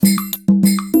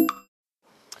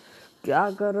क्या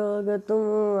करोगे तुम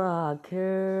आखिर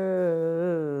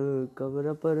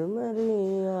कब्र पर मेरी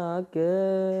आके,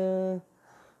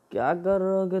 क्या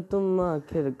करोगे तुम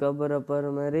आखिर कब्र पर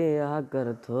मेरी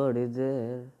आकर, थोड़ी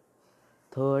देर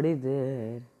थोड़ी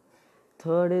देर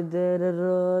थोड़ी देर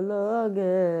रो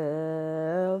लोगे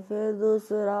फिर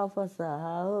दूसरा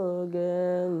फंसाओगे।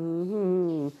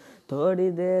 थोड़ी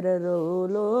देर रो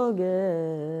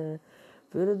लोगे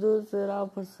फिर दूसरा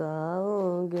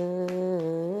फंसाओगे।